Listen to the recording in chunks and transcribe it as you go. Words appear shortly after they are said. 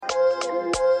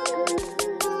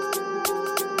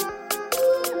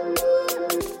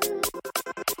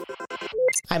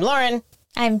I'm Lauren.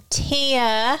 I'm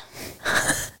Tia.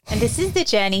 And this is the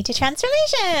journey to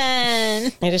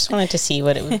transformation. I just wanted to see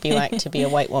what it would be like to be a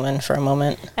white woman for a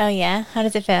moment. Oh, yeah? How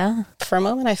does it feel? For a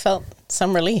moment, I felt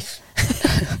some relief.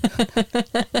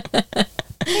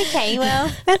 Okay,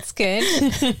 well, that's good.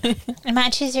 It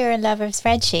matches your love of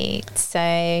spreadsheets,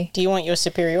 so... Do you want your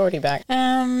superiority back?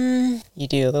 You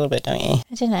do a little bit, don't you?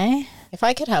 I don't know. If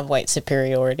I could have white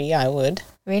superiority, I would.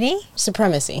 Really?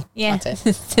 Supremacy. Yeah. That's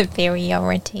it.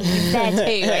 Superiority. There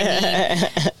too,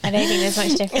 I don't think there's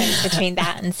much difference between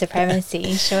that and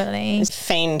supremacy, surely.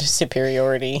 Feigned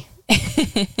superiority.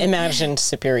 Imagined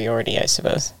superiority, I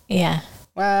suppose. Yeah.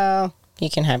 Well, you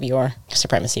can have your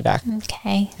supremacy back.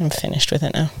 Okay. I'm finished with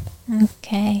it now.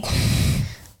 Okay.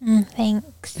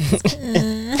 Thanks.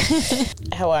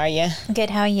 How are you? Good,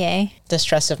 how are you? The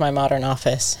stress of my modern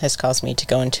office has caused me to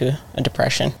go into a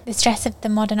depression. The stress of the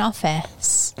modern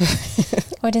office.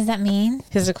 What does that mean?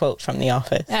 Here's a quote from The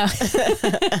Office.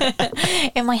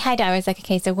 Oh. In my head, I was like,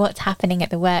 okay, so what's happening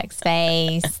at the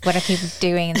workspace? What are people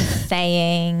doing and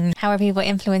saying? How are people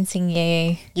influencing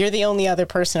you? You're the only other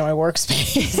person in my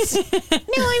workspace.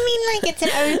 No, I mean like it's an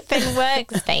open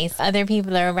workspace. Other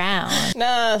people are around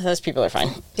No, those people are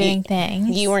fine. doing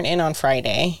things. You weren't in on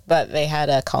Friday, but they had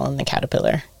a Colin the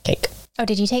Caterpillar cake. Oh,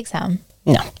 did you take some?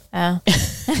 No. Oh.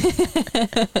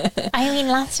 I mean,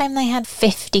 last time they had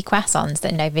 50 croissants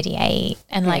that nobody ate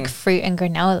and like fruit and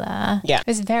granola. Yeah. It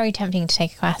was very tempting to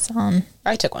take a croissant.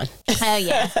 I took one. Oh,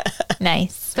 yeah.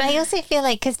 Nice. But I also feel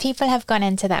like because people have gone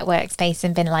into that workspace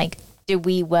and been like, do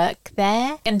we work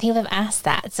there? And people have asked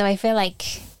that. So I feel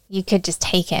like you could just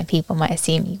take it and people might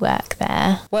assume you work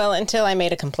there. Well, until I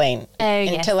made a complaint. Oh,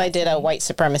 yes, until I did a white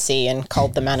supremacy and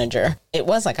called the manager. It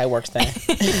was like I worked there.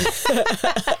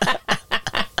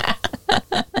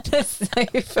 That's so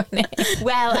funny.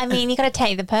 Well, I mean, you got to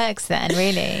take the perks then,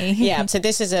 really. Yeah, so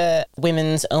this is a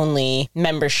women's only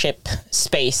membership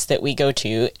space that we go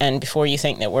to. And before you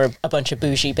think that we're a bunch of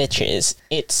bougie bitches,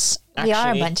 it's actually... We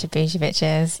are a bunch of bougie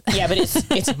bitches. Yeah, but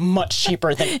it's much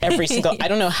cheaper than every single... I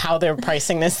don't know how they're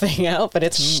pricing this thing out, but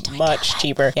it's much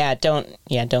cheaper. Yeah, don't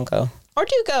go. Or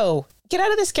do go. Get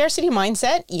out of the scarcity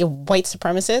mindset, you white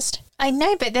supremacist. I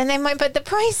know, but then they might put the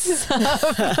prices up.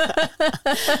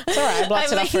 It's all right. I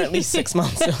blocked it off for at least 6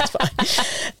 months. So it's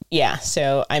fine. Yeah,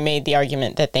 so I made the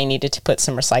argument that they needed to put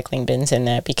some recycling bins in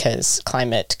there because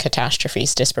climate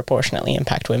catastrophes disproportionately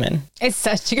impact women. It's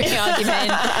such a great argument.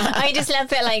 I just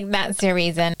love it like that's the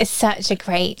reason. It's such a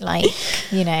great, like,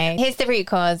 you know, here's the root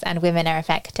cause and women are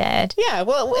affected. Yeah,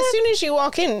 well, as soon as you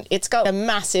walk in, it's got a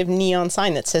massive neon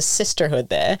sign that says sisterhood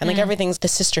there. And like everything's the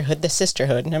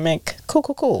sisterhood. And I'm like,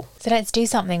 cool. So let's do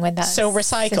something with that. So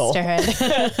recycle.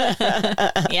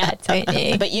 Sisterhood. Yeah,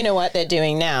 totally. But you know what they're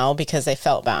doing now because they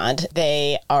felt bad?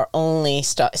 They are only...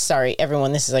 Sorry,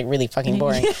 everyone, this is like really fucking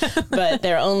boring. But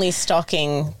they're only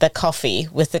stocking the coffee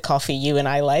with the coffee you and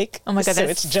I like. Oh my God, so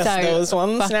that's it's just so those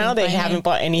ones now. They funny. haven't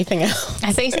bought anything else.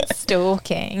 I thought you said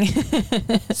stalking.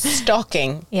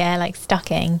 Stocking. Yeah, like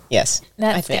stocking. Yes.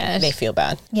 That's I think good. they feel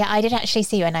bad. Yeah, I did actually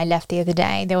see when I left the other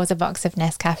day, there was a box of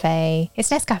Nescafe. It's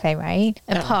Nescafe, right?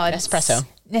 No, Nespresso.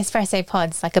 Nespresso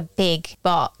pods, like a big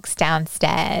box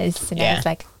downstairs. And I Yeah. was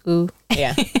like, ooh.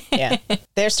 Yeah.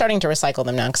 They're starting to recycle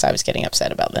them now because I was getting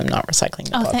upset about them not recycling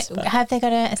the pods. But... Have they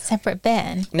got a separate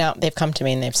bin? No, they've come to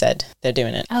me and they've said they're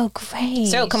doing it. Oh, great.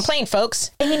 So complain,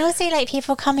 folks. I mean, also like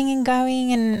people coming and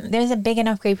going and there's a big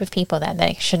enough group of people there that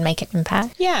it should make an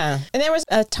impact. Yeah. And there was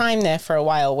a time there for a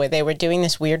while where they were doing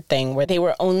this weird thing where they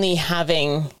were only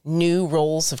having new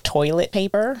rolls of toilet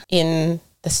paper in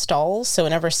the stalls. So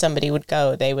whenever somebody would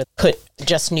go, they would put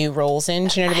just new rolls in.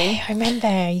 Do you know what I mean? I remember.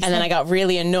 And then I got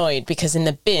really annoyed because in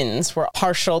the bins were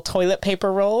partial toilet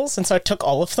paper rolls. And so I took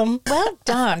all of them. Well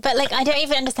done. But like, I don't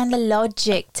even understand the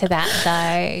logic to that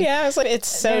though. Yeah, I was like, it's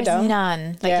so There's dumb.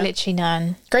 none. Like Yeah. literally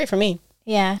none. Great for me.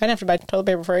 Yeah. I didn't have to buy toilet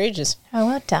paper for ages. Oh,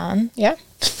 well done. Yeah.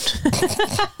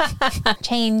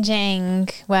 Changing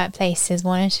workplaces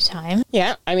one at a time.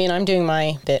 Yeah. I mean, I'm doing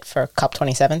my bit for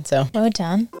COP27. So, Well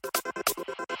done.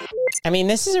 I mean,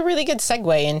 this is a really good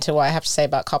segue into what I have to say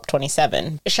about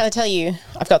COP27. Shall I tell you?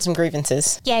 I've got some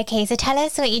grievances. Yeah, okay, so tell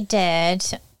us what you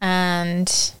did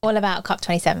and all about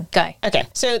COP27. Go. Okay,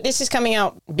 so this is coming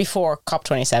out before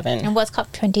COP27. And what's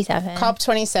COP27?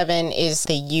 COP27 is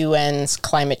the UN's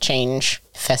climate change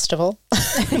festival.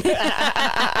 Oh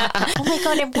my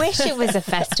God, I wish it was a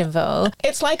festival.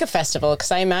 It's like a festival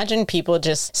because I imagine people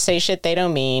just say shit they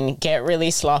don't mean, get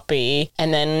really sloppy,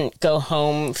 and then go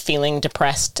home feeling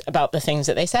depressed about the things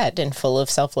that they said and full of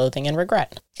self-loathing and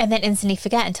regret. And then instantly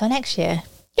forget until next year.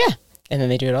 Yeah. And then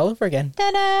they do it all over again.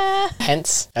 Ta-da!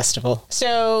 Hence festival.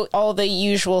 So all the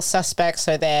usual suspects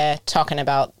are there talking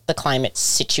about the climate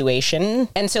situation.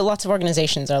 And so lots of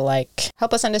organizations are like,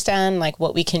 help us understand like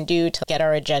what we can do to get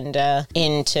our agenda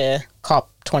into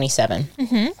COP27.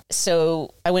 Mm-hmm.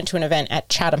 So I went to an event at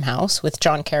Chatham House with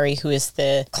John Kerry, who is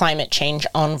the climate change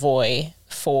envoy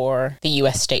for the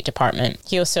US State Department.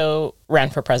 He also ran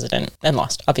for president and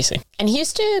lost, obviously. And he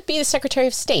used to be the Secretary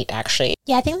of State, actually.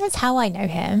 Yeah, I think that's how I know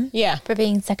him. Yeah. For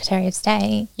being Secretary of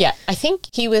State. Yeah, I think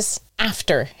he was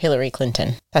after Hillary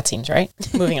Clinton. That seems right.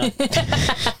 Moving on.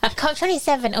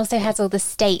 COP27 also has all the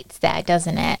states there,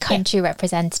 doesn't it? Country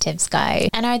representatives go.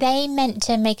 And are they meant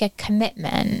to make a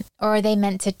commitment, or are they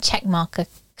meant to checkmark a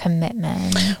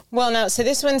commitment? Well, no, so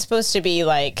this one's supposed to be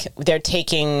like they're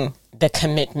taking the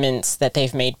commitments that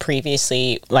they've made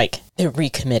previously, like they're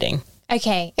recommitting.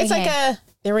 Okay. It's like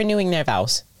they're renewing their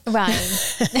vows.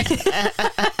 Right.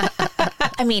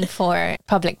 I mean, for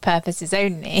public purposes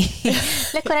only.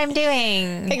 Look what I'm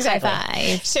doing. Exactly.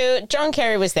 High five. So John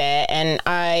Kerry was there, and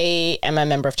I am a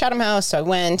member of Chatham House, so I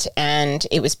went, and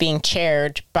it was being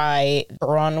chaired by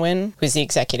Bronwyn, who's the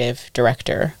executive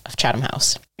director of Chatham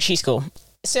House. She's cool.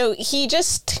 So he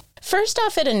just... First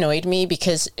off, it annoyed me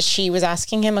because she was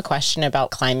asking him a question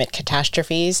about climate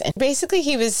catastrophes. And basically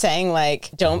he was saying, like,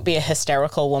 don't be a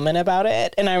hysterical woman about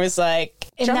it. And I was like,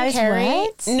 John Kerry?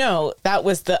 Words? No, that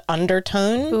was the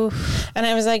undertone. Oof. And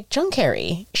I was like, John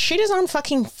Kerry, shit is on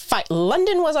fucking fire.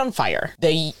 London was on fire.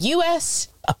 The US,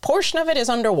 a portion of it is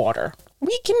underwater.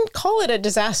 We can call it a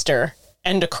disaster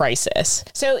and a crisis.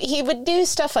 So he would do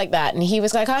stuff like that. And he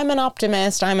was like, I'm an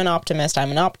optimist.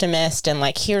 And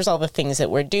like, here's all the things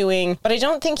that we're doing. But I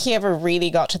don't think he ever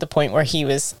really got to the point where he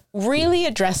was really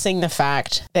addressing the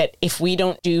fact that if we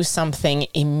don't do something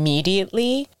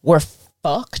immediately, we're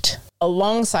fucked.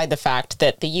 Alongside the fact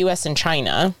that the US and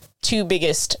China, two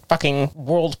biggest fucking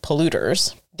world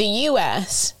polluters, the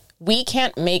US, we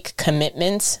can't make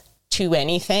commitments to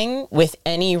anything with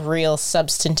any real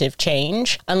substantive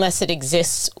change unless it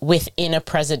exists within a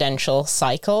presidential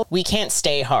cycle. We can't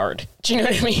stay hard. Do you know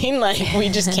what I mean? Like, we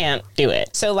just can't do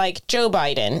it. So, like, Joe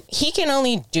Biden, he can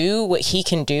only do what he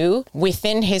can do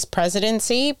within his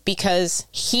presidency because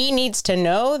he needs to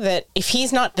know that if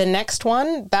he's not the next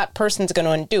one, that person's going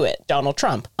to undo it. Donald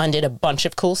Trump undid a bunch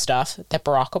of cool stuff that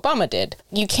Barack Obama did.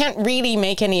 You can't really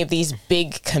make any of these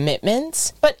big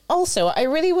commitments. But also, I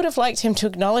really would have liked him to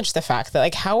acknowledge the fact that,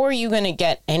 like, how are you going to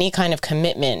get any kind of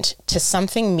commitment to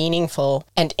something meaningful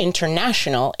and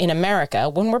international in America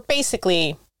when we're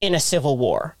basically in a civil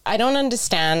war? I don't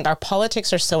understand. Our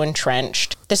politics are so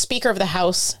entrenched. The Speaker of the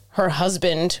House, her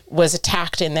husband was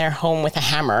attacked in their home with a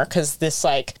hammer because this,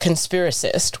 like,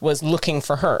 conspiracist was looking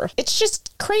for her. It's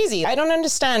just crazy. I don't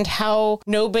understand how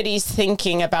nobody's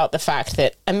thinking about the fact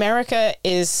that America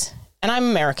is, and I'm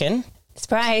American.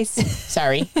 Surprise.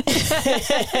 Sorry.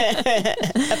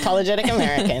 Apologetic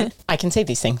American. I can say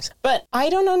these things. But I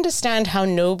don't understand how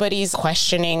nobody's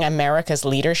questioning America's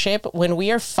leadership when we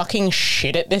are fucking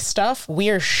shit at this stuff. We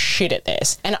are shit at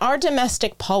this. And our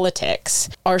domestic politics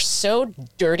are so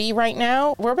dirty right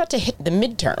now. We're about to hit the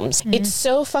midterms. Mm-hmm. It's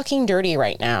so fucking dirty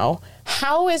right now.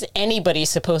 How is anybody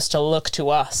supposed to look to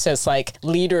us as, like,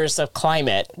 leaders of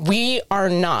climate? We are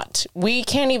not. We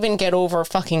can't even get over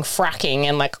fucking fracking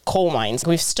and, like, coal mines.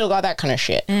 We've still got that kind of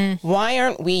shit. Why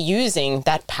aren't we using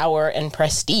that power and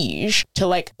prestige to,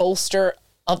 like, bolster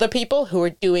other people who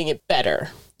are doing it better?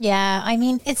 Yeah, I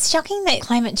mean, it's shocking that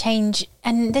climate change,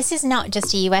 and this is not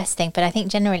just a US thing, but I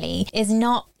think generally, is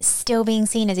not still being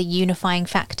seen as a unifying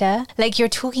factor. Like, you're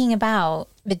talking about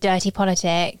the dirty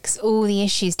politics, all the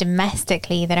issues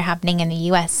domestically that are happening in the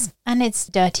US, and it's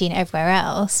dirty everywhere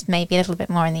else, maybe a little bit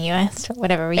more in the US for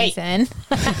whatever reason.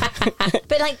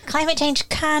 But, like, climate change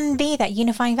can be that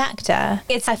unifying factor.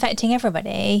 It's affecting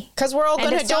everybody. Because we're all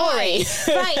going to die.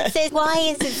 Right, so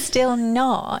why is it still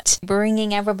not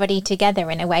bringing everybody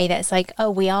together in a way that's like, oh,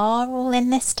 we are all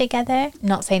in this together?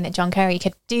 Not saying that John Kerry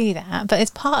could do that, but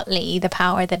it's partly the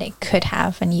power that it could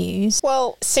have and use.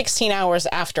 Well, 16 hours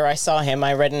after I saw him,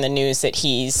 I read in the news that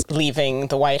he's leaving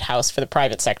the White House for the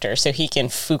private sector so he can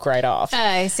fook right off.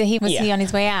 Oh, so he was he on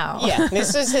his way out? Yeah,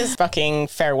 this was his fucking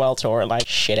farewell tour, like,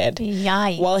 shithead.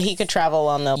 Yikes. While he could travel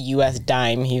on the US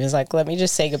dime, he was like, let me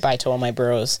just say goodbye to all my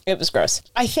bros. It was gross.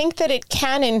 I think that it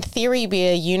can, in theory, be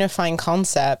a unifying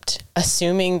concept,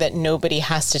 assuming that nobody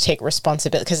has to take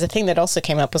responsibility. Because the thing that also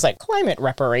came up was, like, climate climate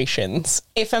reparations.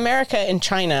 If America and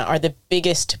China are the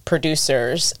biggest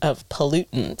producers of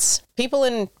pollutants, people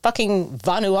in fucking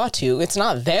Vanuatu, it's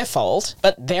not their fault,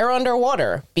 but they're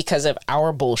underwater because of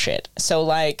our bullshit. So,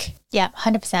 like... Yeah,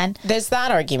 100%. There's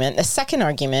that argument. The second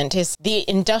argument is the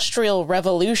Industrial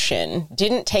Revolution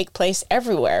didn't take place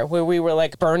everywhere, where we were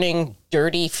like burning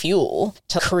dirty fuel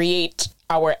to create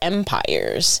our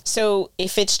empires. So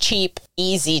if it's cheap,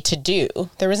 easy to do,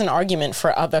 there is an argument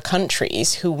for other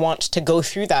countries who want to go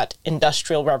through that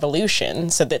industrial revolution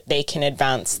so that they can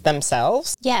advance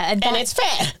themselves. Yeah. And it's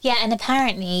fair. Yeah, and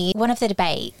apparently one of the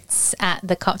debates at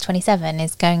the COP27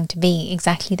 is going to be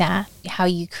exactly that. How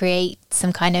you create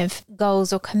some kind of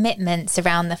goals or commitments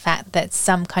around the fact that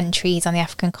some countries on the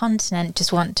African continent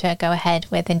just want to go ahead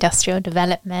with industrial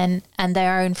development and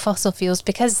their own fossil fuels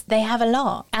because they have a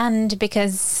lot. And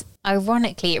because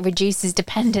ironically, it reduces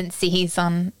dependencies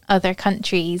on other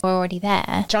countries who are already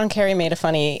there. John Kerry made a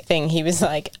funny thing. He was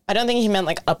like, I don't think he meant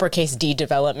like uppercase D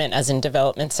development as in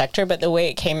development sector, but the way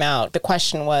it came out, the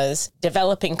question was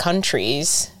developing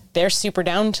countries, they're super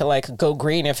down to like go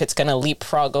green if it's going to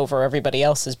leapfrog over everybody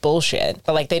else's bullshit.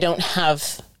 But like they don't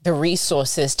have the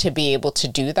resources to be able to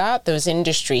do that. Those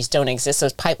industries don't exist.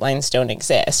 Those pipelines don't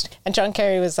exist. And John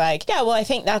Kerry was like, yeah, well, I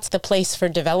think that's the place for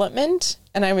development.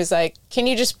 And I was like, can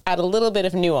you just add a little bit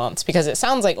of nuance? Because it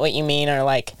sounds like what you mean are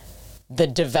like the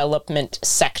development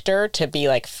sector to be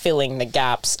like filling the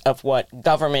gaps of what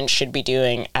government should be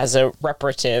doing as a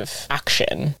reparative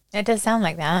action. It does sound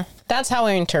like that. That's how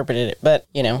I interpreted it. But,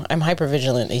 you know, I'm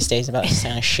hypervigilant these days about this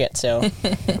kind of shit. So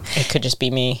it could just be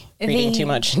me reading too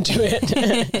much into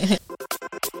it.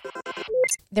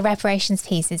 The reparations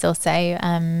piece is also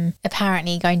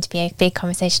apparently going to be a big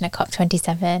conversation at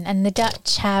COP27. And the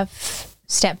Dutch have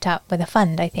stepped up with a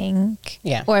fund, I think.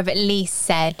 Yeah. Or have at least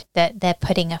said that they're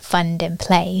putting a fund in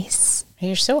place.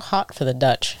 You're so hot for the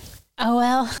Dutch. Oh,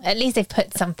 well, at least they've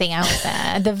put something out there,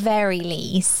 at the very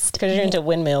least. Because you're into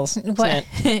windmills. What?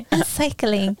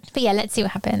 Cycling. But yeah, let's see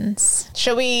what happens.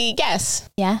 Shall we guess?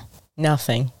 Yeah.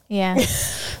 Nothing. Yeah.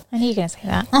 I knew you were going to say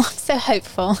that. Oh, so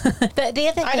hopeful. But the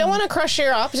other thing... I don't want to crush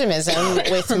your optimism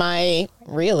with my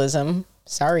realism.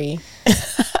 Sorry.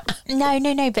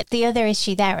 No. But the other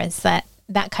issue there is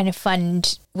that kind of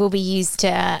fund will be used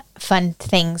to fund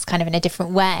things kind of in a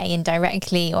different way,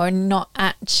 indirectly, or not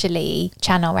actually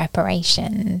channel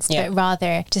reparations, but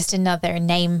rather just another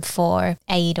name for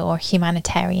aid or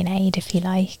humanitarian aid, if you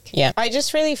like. Yeah. I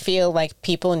just really feel like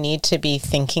people need to be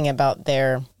thinking about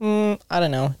their,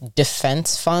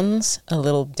 defense funds a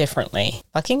little differently.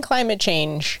 Fucking climate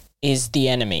change is the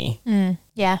enemy.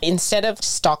 Yeah. Instead of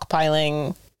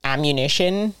stockpiling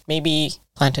ammunition, maybe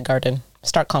plant a garden,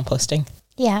 start composting.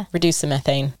 Yeah. Reduce the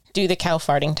methane. Do the cow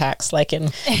farting tax like in...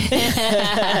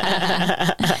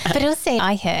 But also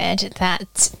I heard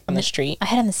that... On the street. I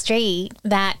heard on the street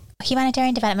that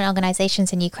humanitarian development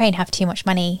organisations in Ukraine have too much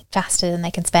money faster than they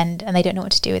can spend and they don't know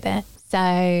what to do with it.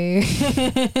 So...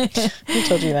 Who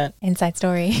told you that? Inside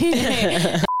story.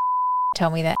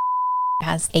 Told me that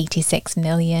has 86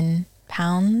 million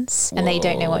pounds and they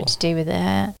don't know what to do with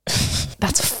it.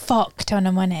 That's a fuck ton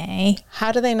of money.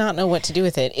 How do they not know what to do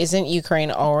with it? Isn't Ukraine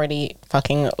already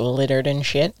fucking littered and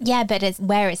shit? Yeah, but it's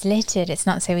where it's littered, it's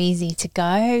not so easy to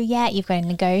go yet. You've got to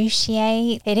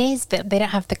negotiate. It is, but they don't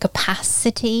have the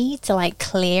capacity to like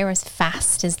clear as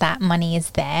fast as that money is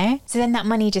there. So then that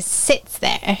money just sits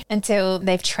there until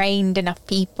they've trained enough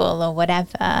people or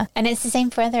whatever. And it's the same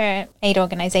for other aid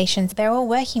organisations. They're all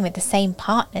working with the same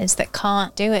partners that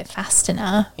can't do it fast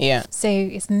enough. Yeah. So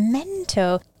it's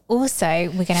mental. Also,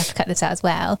 we're going to have to cut this out as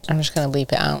well. I'm just going to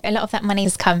bleep it out. A lot of that money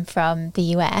has come from the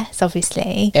US,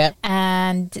 obviously. Yeah.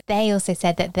 And they also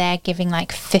said that they're giving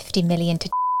like 50 million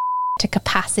to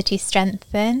capacity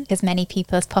strengthen as many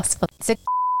people as possible. So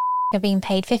are being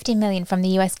paid 50 million from the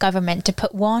US government to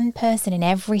put one person in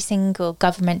every single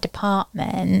government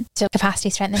department to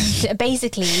capacity strengthen.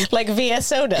 Basically. Like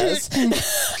VSO does.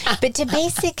 But to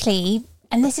basically...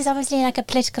 And this is obviously like a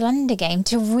political undergame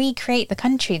to recreate the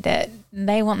country that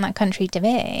they want that country to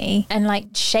be and like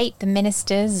shape the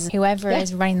ministers, whoever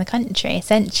is running the country,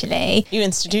 essentially. You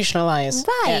institutionalize.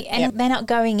 Right. Yeah, and they're not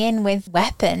going in with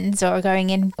weapons or going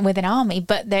in with an army,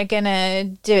 but they're going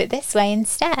to do it this way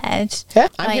instead. Yeah,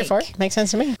 I'm here for it. Makes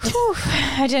sense to me.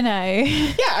 I don't know.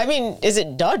 Yeah, I mean, is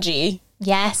it dodgy?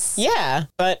 Yes. Yeah,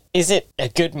 but is it a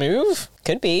good move?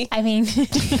 Could be. I mean,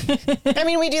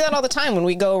 we do that all the time when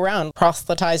we go around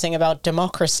proselytizing about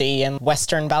democracy and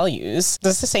Western values.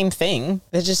 It's the same thing.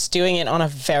 They're just doing it on a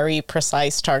very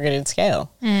precise, targeted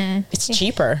scale. It's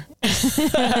cheaper.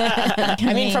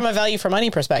 From a value for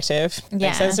money perspective,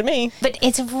 makes sense to me. But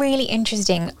it's really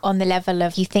interesting on the level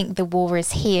of you think the war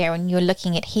is here and you're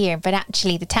looking at here, but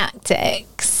actually the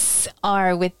tactics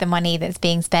are with the money that's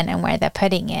being spent and where they're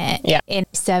putting it in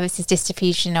services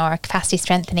distribution or capacity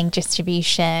strengthening distribution,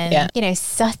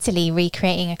 subtly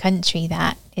recreating a country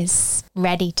that is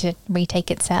ready to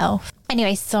retake itself.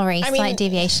 Anyway, sorry, slight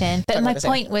deviation. But my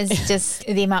point was just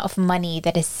the amount of money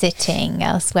that is sitting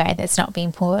elsewhere that's not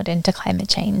being poured into climate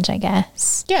change, I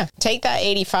guess. Yeah, take that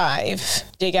 85,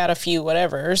 dig out a few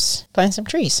whatevers, plant some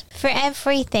trees. For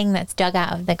everything that's dug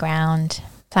out of the ground,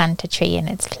 plant a tree in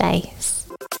its place.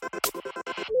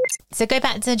 So go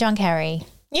back to John Kerry.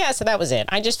 Yeah, so that was it.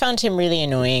 I just found him really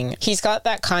annoying. He's got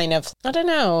that kind of, I don't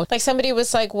know, like somebody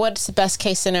was like, what's the best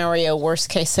case scenario, worst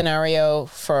case scenario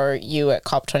for you at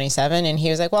COP27? And he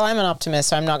was like, well, I'm an optimist,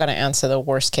 so I'm not going to answer the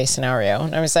worst case scenario.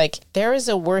 And I was like, there is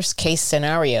a worst case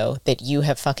scenario that you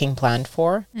have fucking planned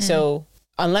for. So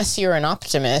unless you're an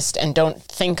optimist and don't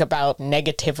think about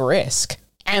negative risk,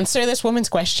 answer this woman's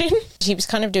question. He was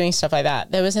kind of doing stuff like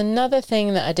that. There was another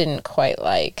thing that I didn't quite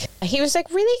like. He was like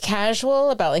really casual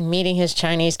about like meeting his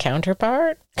Chinese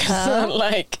counterpart.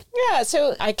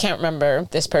 So I can't remember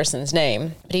this person's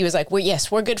name, but he was like, well,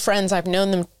 yes, we're good friends. I've known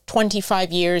them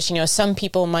 25 years. Some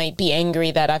people might be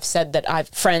angry that I've said that I'm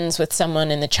friends with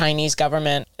someone in the Chinese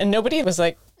government. And nobody was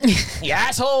like, you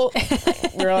asshole.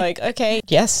 We were like, okay,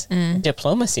 yes,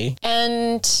 diplomacy.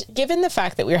 And given the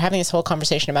fact that we were having this whole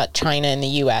conversation about China and the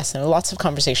US and lots of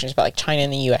conversations about like China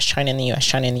and the US, China and the US,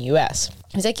 China and the US.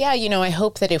 He's like, yeah, I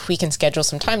hope that if we can schedule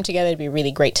some time together, it'd be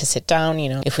really great to sit down,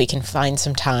 if we can find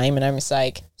some time. And I was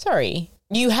like, sorry,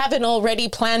 you haven't already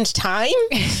planned time?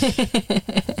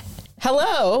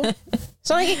 Hello? It's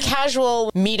not like a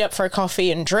casual meet-up for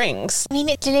coffee and drinks.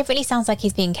 It deliberately sounds like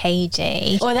he's being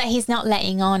cagey or that he's not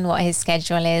letting on what his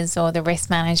schedule is or the risk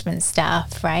management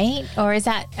stuff, right? Or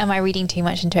am I reading too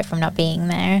much into it from not being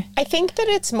there? I think that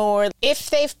it's more, if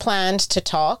they've planned to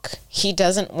talk, he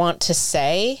doesn't want to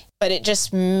say, but it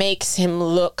just makes him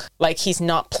look like he's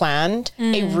not planned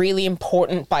a really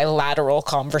important bilateral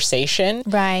conversation.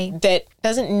 Right. That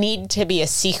doesn't need to be a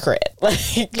secret.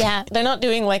 They're not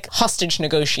doing like hostage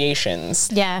negotiations.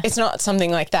 Yeah. It's not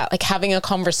something like that. Like having a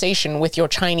conversation with your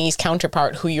Chinese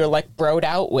counterpart who you're like broed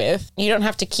out with. You don't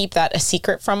have to keep that a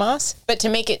secret from us. But to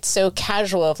make it so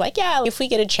casual of like, yeah, if we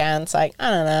get a chance, like,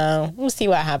 I don't know, we'll see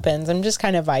what happens. I'm just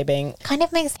kind of vibing. Kind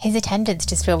of makes his attendance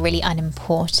just feel really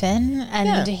unimportant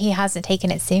and he hasn't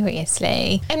taken it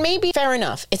seriously. And maybe fair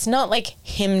enough. It's not like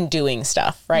him doing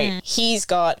stuff, right? He's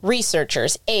got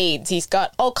researchers, aides, he's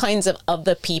got all kinds of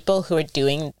other people who are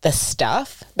doing the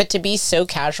stuff. But to be so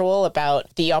casual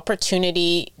about the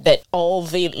opportunity that all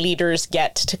the leaders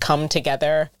get to come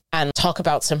together and talk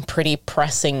about some pretty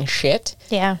pressing shit.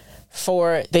 Yeah.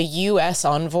 For the US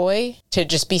envoy to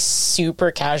just be super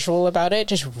casual about it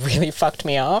just really fucked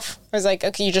me off. I was like,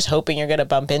 okay, you're just hoping you're going to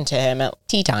bump into him at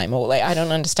tea time. Or like, I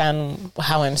don't understand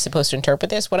how I'm supposed to interpret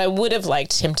this. What I would have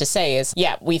liked him to say is,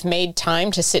 yeah, we've made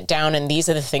time to sit down and these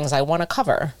are the things I want to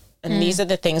cover. And these are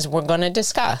the things we're going to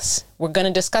discuss. We're going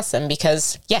to discuss them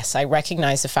because, yes, I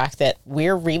recognize the fact that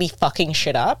we're really fucking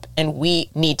shit up and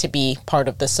we need to be part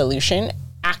of the solution,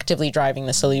 actively driving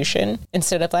the solution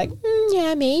instead of like,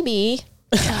 yeah, maybe.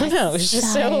 I don't know. It was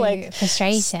just so like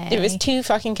frustrating. It was too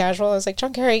fucking casual. I was like,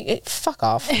 John Kerry, fuck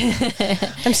off.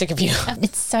 I'm sick of you.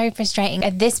 It's so frustrating.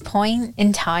 At this point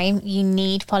in time, you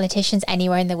need politicians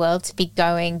anywhere in the world to be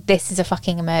going, this is a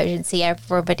fucking emergency.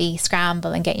 Everybody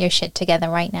scramble and get your shit together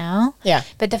right now. Yeah.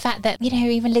 But the fact that,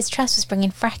 even Liz Truss was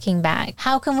bringing fracking back.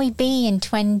 How can we be in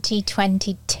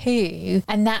 2022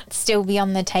 and that still be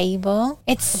on the table?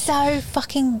 It's so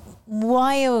fucking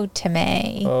wild to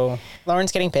me. Oh,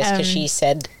 Lauren's getting pissed because she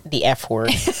said the F word.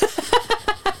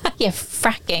 Yeah,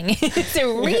 fracking. It's a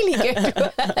really good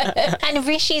word. And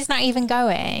Rishi's not even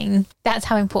going. That's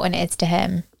how important it is to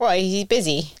him. Well, he's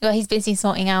busy. Well, he's busy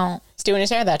sorting out. He's doing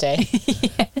his hair that day.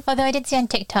 Yeah. Although I did see on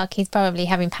TikTok he's probably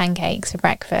having pancakes for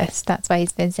breakfast. That's why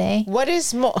he's busy. What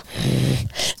is more...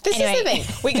 This is the thing.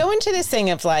 We go into this thing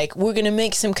of like, we're going to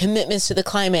make some commitments to the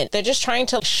climate. They're just trying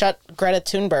to shut Greta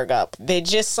Thunberg up. They're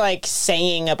just like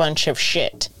saying a bunch of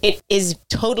shit. It is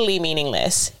totally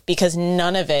meaningless because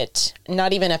none of it,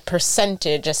 not even a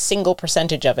single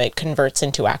percentage of it converts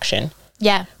into action.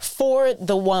 Yeah. For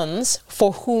the ones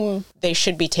for whom they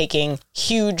should be taking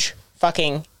huge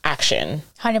fucking action.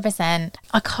 100%.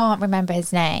 I can't remember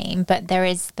his name, but there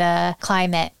is the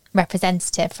climate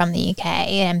representative from the UK,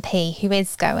 MP, who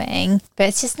is going, but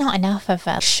it's just not enough of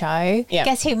a show. Yeah.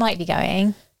 Guess who might be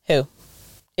going? Who?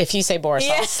 If you say Boris,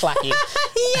 I'll slap you.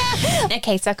 Yeah.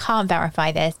 Okay, so I can't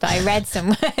verify this, but I read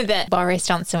somewhere that Boris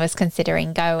Johnson was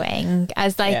considering going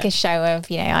as like a show of,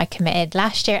 I committed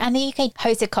last year. And the UK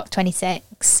hosted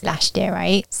COP26 last year,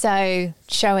 right? So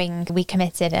showing we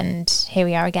committed and here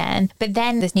we are again. But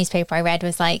then this newspaper I read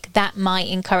was like, that might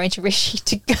encourage Rishi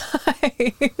to go.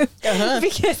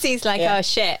 Because he's like, oh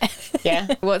shit. Yeah.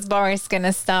 What's Boris going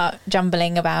to start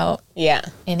jumbling about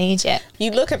in Egypt?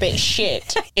 You look a bit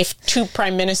shit if two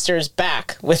prime ministers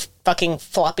back with fucking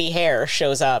floppy hair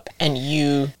shows up and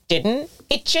you didn't.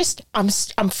 It just, I'm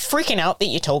freaking out that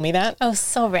you told me that. Oh,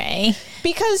 sorry.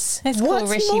 Because let's call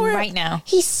Rishi right now.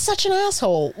 He's such an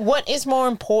asshole. What is more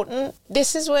important?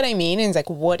 This is what I mean. It's like,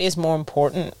 what is more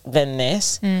important than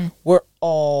this? We're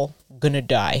all gonna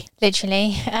die.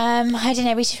 Literally. I don't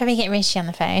know. We should probably get Rishi on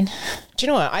the phone. Do you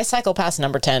know what? I cycle past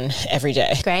number 10 every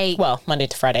day. Great. Well, Monday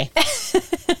to Friday.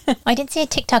 I did see a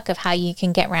TikTok of how you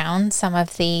can get around some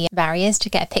of the barriers to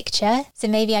get a picture. So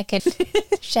maybe I could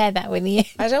share that with you.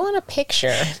 I don't want a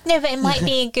picture. No, but it might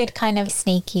be a good kind of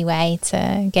sneaky way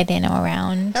to get in or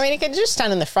around. I mean, you could just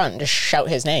stand in the front and just shout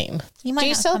his name. Do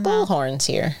you sell bullhorns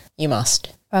here? You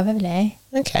must. Probably.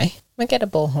 Okay. I get a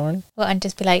bullhorn. Well, and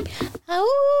just be like,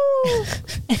 oh.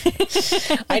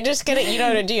 I just get it. You know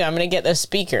what to do? I'm going to get those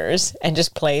speakers and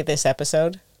just play this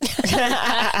episode.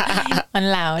 On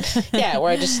loud. Yeah,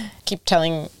 where I just keep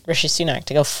telling Rishi Sunak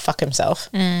to go fuck himself.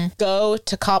 Go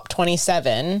to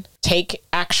COP27. Take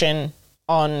action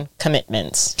on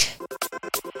commitments.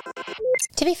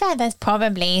 To be fair, there's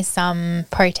probably some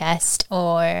protest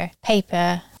or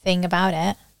paper thing about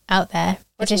it out there.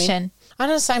 Petition. I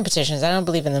don't sign petitions. I don't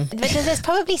believe in them. But there's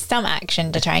probably some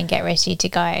action to try and get Rishi to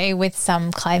go with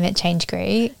some climate change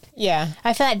group. Yeah.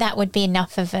 I feel like that would be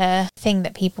enough of a thing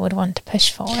that people would want to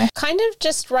push for. Kind of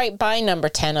just right by number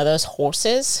 10 are those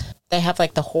horses. They have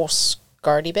like the horse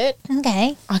guardy bit.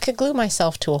 Okay. I could glue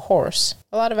myself to a horse.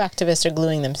 A lot of activists are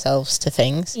gluing themselves to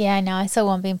things. Yeah, I know. I saw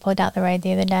one being pulled out the road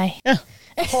the other day. Yeah.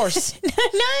 A horse. No,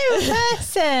 a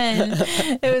person.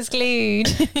 It was glued.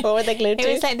 What were they glued to?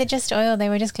 It was like the Just Oil. They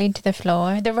were just glued to the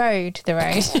floor. The road.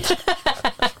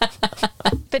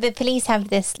 But the police have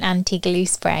this anti-glue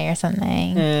spray or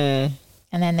something. And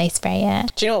then they spray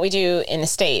it. Do you know what we do in the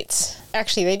States?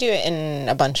 Actually, they do it in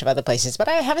a bunch of other places, but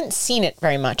I haven't seen it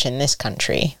very much in this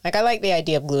country. Like, I like the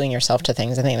idea of gluing yourself to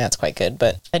things. I think that's quite good,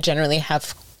 but I generally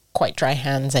have quite dry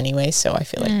hands anyway, so I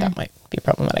feel like that might be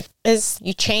problematic. Is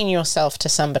you chain yourself to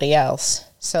somebody else.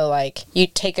 So like you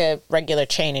take a regular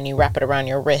chain and you wrap it around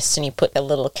your wrist and you put a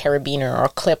little carabiner or a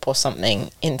clip or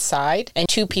something inside, and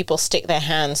two people stick their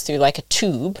hands through like a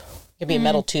tube. It can be a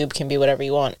metal tube, can be whatever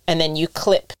you want, and then you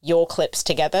clip your clips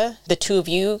together. The two of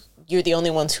you, you're the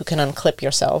only ones who can unclip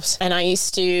yourselves. And I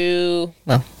used to,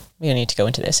 well, we don't need to go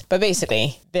into this, but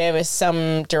basically there was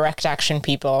some direct action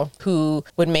people who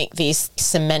would make these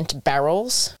cement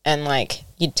barrels, and like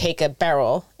you'd take a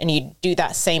barrel and you'd do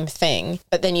that same thing,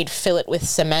 but then you'd fill it with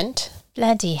cement.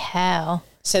 Bloody hell.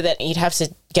 So that you'd have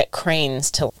to get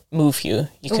cranes to move you.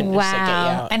 You couldn't just like, get you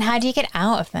out. And how do you get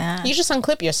out of that? You just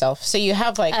unclip yourself. So you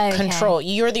have like control.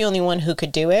 You're the only one who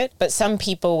could do it. But some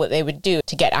people, what they would do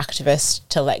to get activists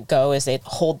to let go is they'd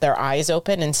hold their eyes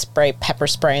open and spray pepper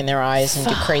spray in their eyes and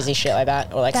do crazy shit like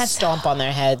that. Or like stomp on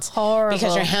their heads. Horrible.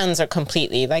 Because your hands are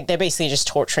completely, like they're basically just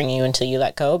torturing you until you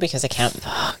let go because they can't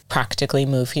practically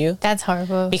move you. That's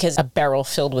horrible. Because a barrel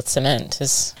filled with cement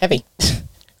is heavy.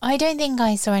 I don't think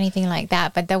I saw anything like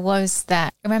that, but there was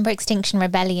that. Remember Extinction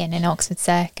Rebellion in Oxford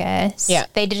Circus? Yeah.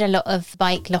 They did a lot of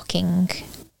bike locking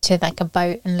to like a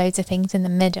boat and loads of things in the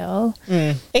middle.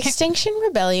 Extinction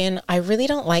Rebellion, I really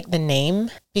don't like the name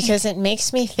because it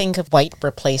makes me think of white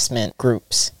replacement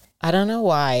groups. I don't know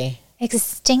why.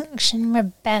 Extinction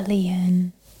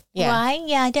Rebellion. Yeah. Why?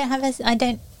 Yeah, I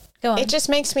don't. Go on. It just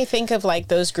makes me think of like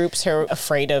those groups who are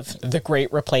afraid of the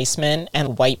Great Replacement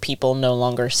and white people no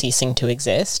longer ceasing to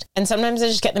exist. And sometimes I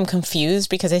just get them confused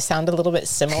because they sound a little bit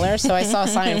similar. So I saw a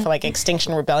sign for like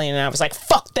Extinction Rebellion and I was like,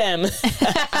 fuck them. Did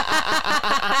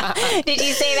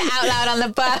you say that out loud on the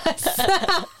bus?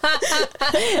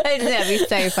 That'd be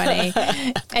so funny.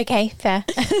 Okay, fair.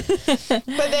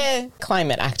 But they're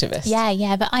climate activists.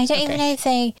 Yeah, but I don't even know if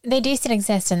they do still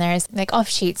exist, and there's like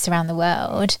offshoots around the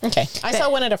world. Okay. I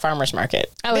saw one at a farmer's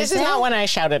market. Oh, this is not when I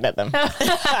shouted at them.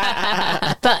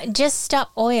 But Just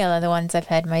Stop Oil are the ones I've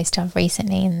heard most of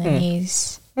recently in the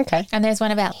news. Okay. And there's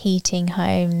one about heating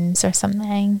homes or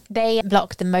something. They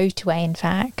blocked the motorway, in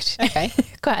fact. Okay.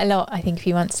 Quite a lot, I think, a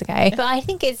few months ago. But I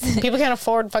think it's... People can't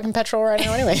afford fucking petrol right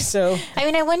now anyway, so... I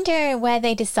mean, I wonder where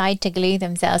they decide to glue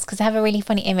themselves, because I have a really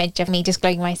funny image of me just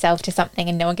gluing myself to something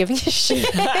and no one giving a shit.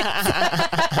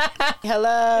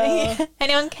 Hello.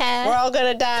 Anyone care? We're all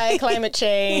gonna die. Climate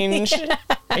change.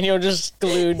 And you're just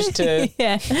glued to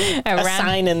a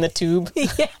sign in the tube.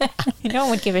 No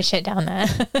one would give a shit down there.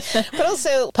 But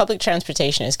also, public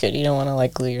transportation is good. You don't want to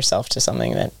like glue yourself to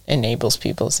something that enables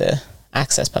people to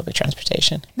access public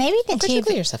transportation. Maybe the What could you tube...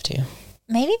 glue yourself to?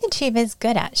 Maybe the tube is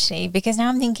good, actually, because now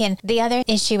I'm thinking the other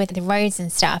issue with the roads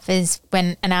and stuff is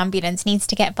when an ambulance needs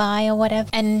to get by or whatever.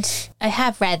 And I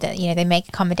have read that, they make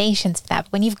accommodations for that.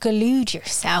 But when you've glued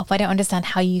yourself, I don't understand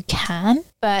how you can.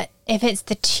 But if it's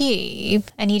the tube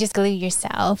and you just glue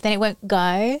yourself, then it won't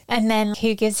go. And then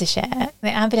who gives a shit?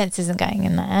 The ambulance isn't going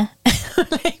in there.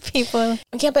 Like people.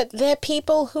 Yeah, but there are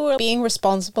people who are being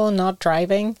responsible and not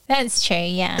driving. That's true,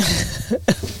 yeah.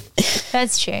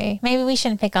 That's true. Maybe we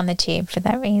shouldn't pick on the tube for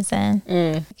that reason.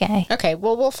 Okay,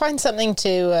 well, we'll find something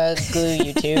to glue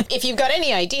you to. If you've got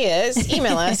any ideas,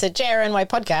 email us at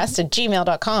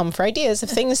jrnypodcast@gmail.com for ideas of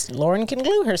things Lauren can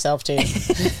glue herself to.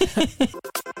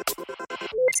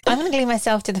 I'm going to glue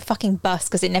myself to the fucking bus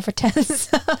because it never turns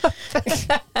up.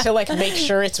 To like make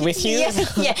sure it's with you.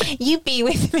 Yeah, you be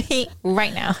with me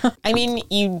right now. I mean,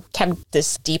 you have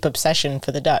this deep obsession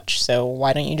for the Dutch, so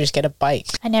why don't you just get a bike?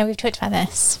 I know, we've talked about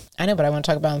this. I know, but I want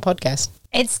to talk about it on the podcast.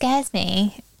 It scares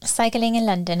me. Cycling in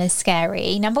London is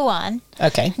scary, number one.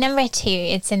 Okay. Number two,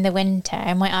 it's in the winter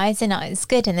and my eyes are not as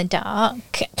good in the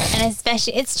dark. And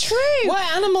especially, it's true. What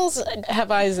animals have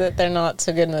eyes that they're not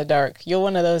so good in the dark? You're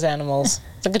one of those animals.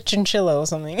 It's like a chinchilla or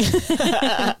something.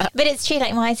 But it's true,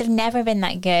 like my eyes have never been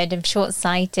that good. I'm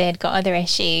short-sighted, got other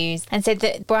issues. And so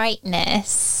the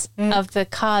brightness of the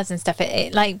cars and stuff,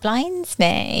 it like blinds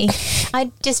me.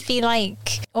 I just feel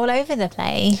like all over the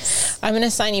place. I'm going to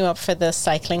sign you up for the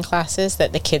cycling classes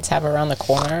that the kids have around the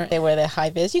corner. They wear their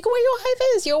high-vis. You can wear your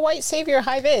high-vis, your white savior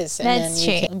high-vis. And That's then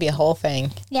true. It'll be a whole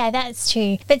thing. Yeah, that's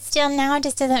true. But still, now it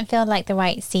just doesn't feel like the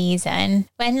right season.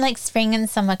 When like spring and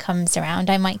summer comes around,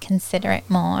 I might consider it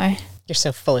more. You're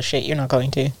so full of shit, you're not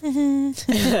going to.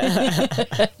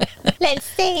 Let's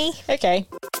see. Okay.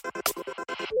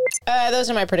 Those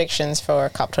are my predictions for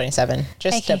COP27.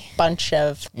 Just Okay. a bunch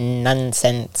of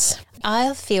nonsense.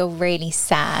 I'll feel really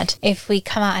sad if we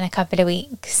come out in a couple of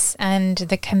weeks and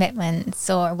the commitments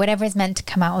or whatever is meant to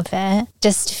come out of it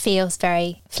just feels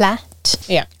very flat.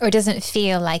 Yeah. Or doesn't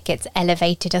feel like it's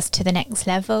elevated us to the next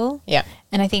level. Yeah.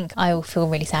 And I think I will feel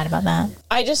really sad about that.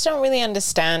 I just don't really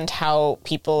understand how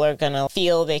people are going to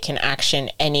feel they can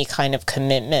action any kind of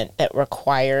commitment that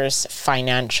requires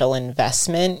financial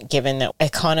investment, given that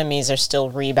economies are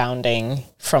still rebounding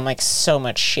from like so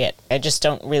much shit. I just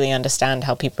don't really understand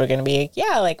how people are going to be like,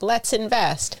 yeah, like let's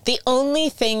invest. The only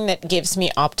thing that gives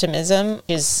me optimism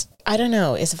is, I don't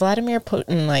know, is Vladimir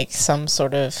Putin like some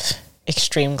sort of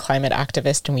extreme climate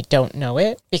activist and we don't know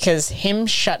it? Because him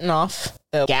shutting off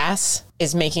the gas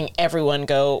is making everyone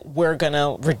go, we're going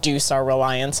to reduce our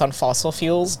reliance on fossil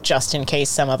fuels just in case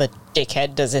some other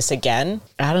dickhead does this again.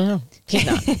 I don't know. He's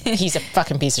not. He's a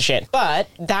fucking piece of shit. But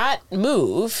that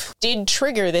move did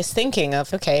trigger this thinking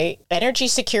of, okay, energy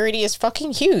security is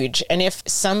fucking huge. And if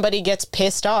somebody gets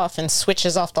pissed off and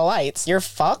switches off the lights, you're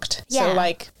fucked. Yeah. So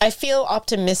like, I feel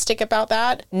optimistic about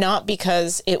that, not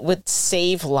because it would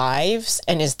save lives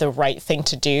and is the right thing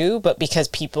to do, but because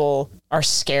people are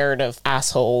scared of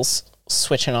assholes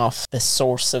switching off the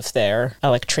source of their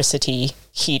electricity,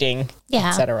 heating,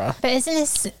 etc. But isn't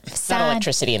this Not sad?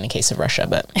 electricity in the case of Russia,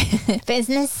 but But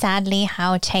isn't this sadly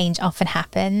how change often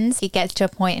happens? It gets to a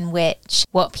point in which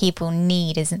what people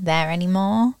need isn't there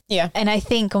anymore. yeah. And I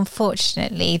think,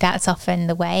 unfortunately, that's often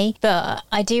the way. But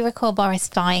I do recall Boris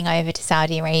flying over to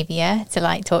Saudi Arabia to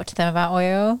like talk to them about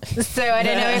oil. So I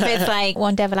don't know if it's like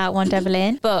one devil out, one devil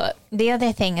in. But the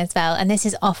other thing as well, and this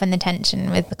is often the tension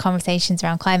with the conversations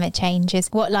around climate change, is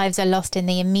what lives are lost in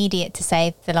the immediate to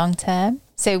save the long term.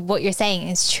 So what you're saying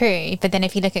is true, but then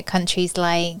if you look at countries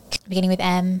like, beginning with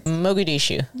M.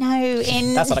 Mogadishu. No,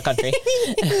 in... That's not a country.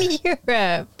 in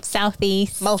Europe,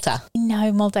 Southeast. Malta.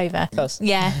 No, Moldova. Close.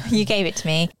 Yeah, you gave it to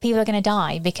me. People are going to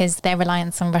die because their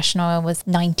reliance on Russian oil was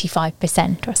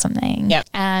 95% or something. Yeah.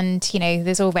 And, you know,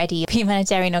 there's already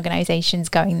humanitarian organisations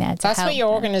going there to That's help what your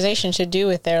them. organization should do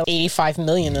with their 85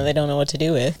 million that they don't know what to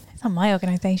do with. It's not my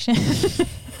organisation.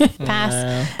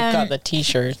 Pass. Got the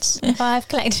t-shirts. Well, I've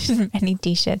collected many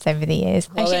t-shirts over the years.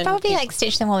 I should probably like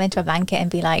stitch them all into a blanket and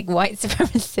be like white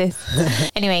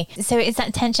supremacists. Anyway, so is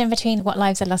that tension between what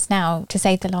lives are lost now to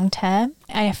save the long term?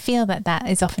 I feel that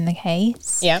is often the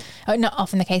case. Yeah. Oh, not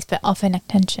often the case, but often a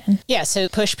tension. Yeah, so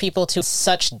push people to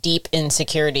such deep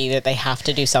insecurity that they have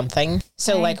to do something.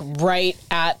 So like right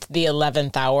at the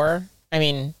 11th hour, I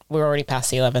mean, we're already past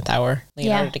the 11th hour.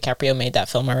 Leonardo DiCaprio made that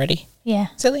film already. Yeah.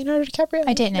 Is it Leonardo DiCaprio?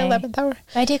 I didn't know. 11th hour?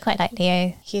 I do quite like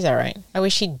Leo. He's all right. I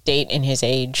wish he'd date in his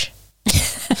age.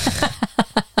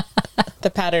 The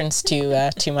pattern's too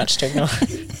much to ignore.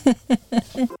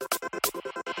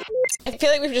 I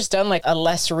feel like we've just done like a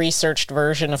less researched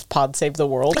version of Pod Save the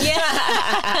World.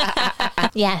 Yeah.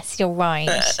 Yes, you're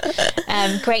right.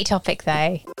 Great topic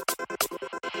though.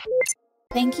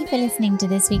 Thank you for listening to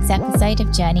this week's episode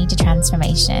of Journey to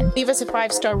Transformation. Leave us a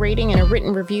 5-star rating and a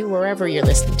written review wherever you're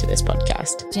listening to this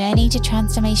podcast. Journey to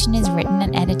Transformation is written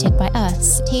and edited by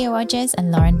us, Tia Rogers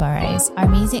and Lauren Burrows. Our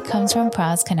music comes from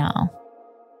Praz Canal.